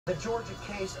the Georgia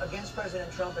case against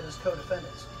President Trump and his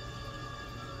co-defendants?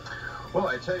 Well,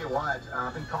 I tell you what,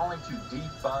 I've been calling to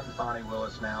defund Fani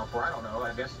Willis now for, I don't know,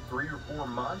 I guess 3 or 4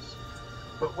 months.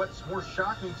 But what's more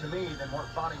shocking to me than what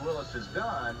Fani Willis has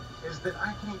done is that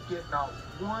I can't get not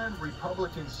one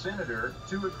Republican senator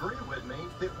to agree with me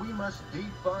that we must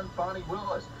defund Fani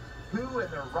Willis. Who in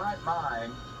their right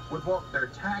mind would want their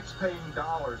tax-paying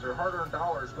dollars, their hard-earned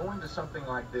dollars, going to something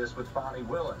like this with Fani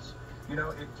Willis? You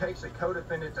know, it takes a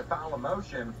co-defendant to file a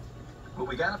motion, but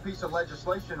we got a piece of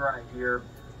legislation right here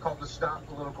called the Stop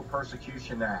Political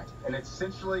Persecution Act, and it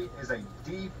essentially is a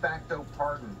de facto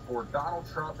pardon for Donald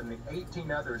Trump and the 18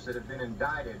 others that have been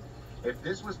indicted. If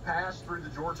this was passed through the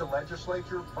Georgia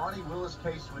legislature, Fani Willis'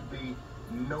 case would be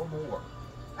no more.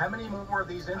 How many more of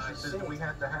these instances do we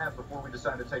have to have before we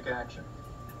decide to take action?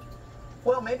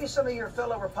 Well, maybe some of your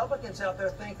fellow Republicans out there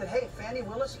think that, hey, Fani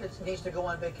Willis needs to go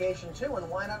on vacation too, and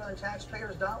why not on the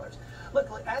taxpayers' dollars? Look,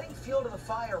 adding fuel to the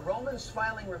fire, Roman's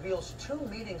filing reveals 2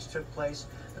 meetings took place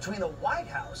between the White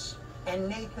House and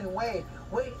Nathan Wade.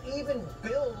 Wade even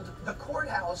billed the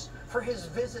courthouse for his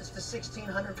visits to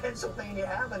 1600 Pennsylvania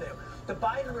Avenue. The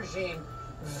Biden regime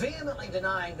vehemently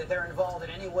denying that they're involved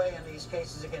in any way in these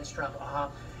cases against Trump.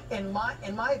 In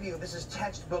my view, this is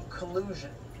textbook collusion.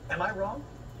 Am I wrong?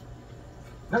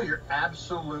 No, you're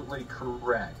absolutely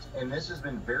correct. And this has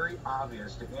been very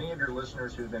obvious to any of your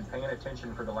listeners who've been paying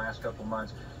attention for the last couple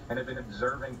months and have been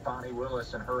observing Fani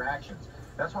Willis and her actions.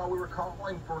 That's why we were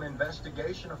calling for an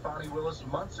investigation of Fani Willis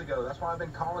months ago. That's why I've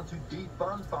been calling to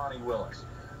defund Fani Willis.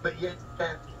 But yet,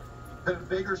 the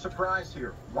bigger surprise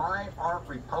here, why aren't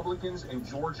Republicans in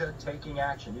Georgia taking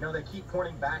action? You know, they keep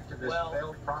pointing back to this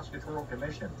failed prosecutorial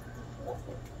commission.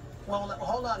 Well,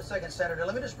 hold on a second, Senator.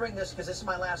 Let me just bring this, because this is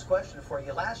my last question for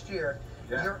you. Last year,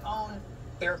 your own,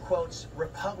 air quotes,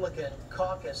 Republican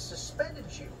caucus suspended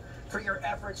you for your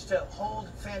efforts to hold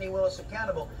Fani Willis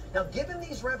accountable. Now, given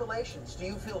these revelations, do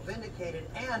you feel vindicated?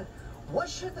 And what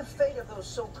should the fate of those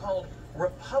so-called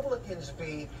Republicans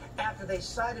be after they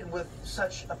sided with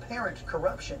such apparent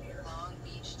corruption here?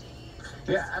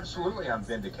 Yeah, absolutely, I'm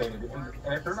vindicated.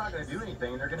 And if they're not going to do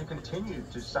anything, they're going to continue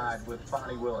to side with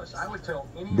Fani Willis. I would tell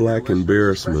any Black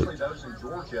embarrassment, especially those in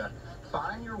Georgia,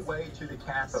 find your way to the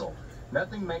Capitol.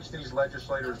 Nothing makes these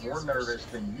legislators more nervous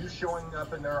than you showing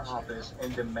up in their office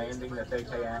and demanding that they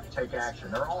take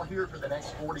action. They're all here for the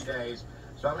next 40 days.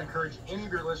 So I would encourage any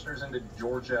of your listeners into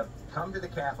Georgia, come to the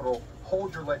Capitol,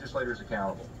 hold your legislators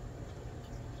accountable.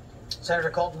 Senator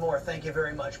Colton Moore, thank you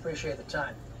very much. Appreciate the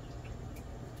time.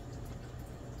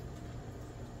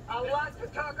 A lot to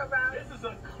talk about. This is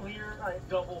a clear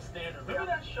double standard. Remember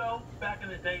that show back in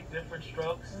the day, Different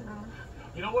Strokes?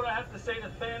 You know what I have to say to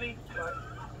Fani?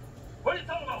 What are you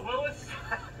talking about, Willis?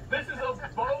 This is a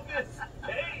bogus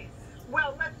case.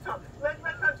 Well, let's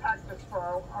unpack this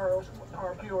for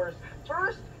our viewers.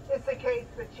 First, it's the case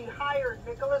that she hired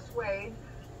Nicholas Wade,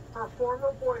 her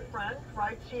former boyfriend,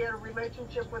 right? She had a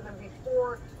relationship with him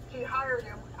before she hired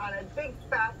him on a big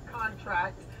fat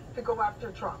contract to go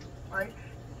after Trump, right?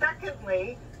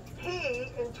 Secondly,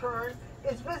 he, in turn,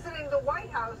 is visiting the White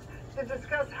House to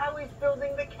discuss how he's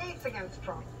building the case against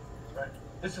Trump. Right.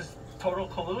 This is total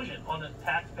collusion on the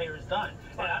taxpayer's dime.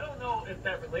 And I don't know if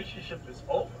that relationship is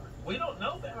over. We don't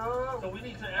know that. So we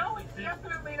need to actually it's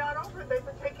definitely not over. They've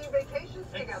been taking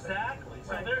vacations together. Exactly.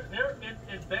 So they're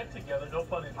in bed together, no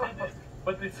pun intended.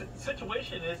 But the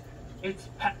situation is, it's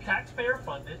taxpayer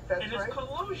funded, and it's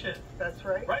collusion. That's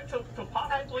right. Right? To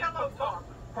possibly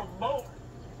promote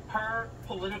her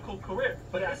political career.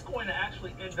 But it's going to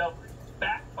actually end up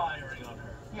backfiring on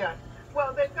her. Yeah.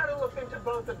 Well, they've got to look into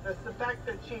both of this. The fact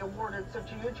that she awarded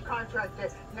such a huge contract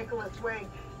to Nicholas Wade,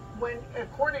 when,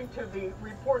 according to the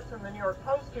reports in the New York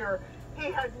Post here, he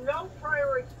had no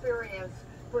prior experience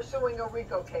pursuing a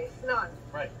RICO case. None.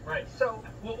 Right. So,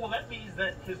 well, that means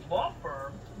that his law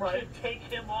firm should take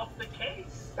him off the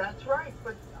case. That's right.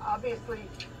 But obviously,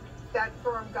 that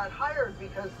firm got hired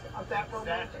because of that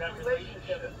romantic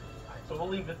relationship. So we'll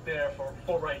leave it there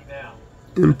for right now.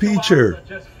 Impeach her.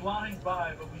 Just flying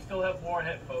by, but we still have more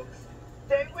ahead, folks.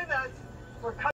 Stay with us. We're coming.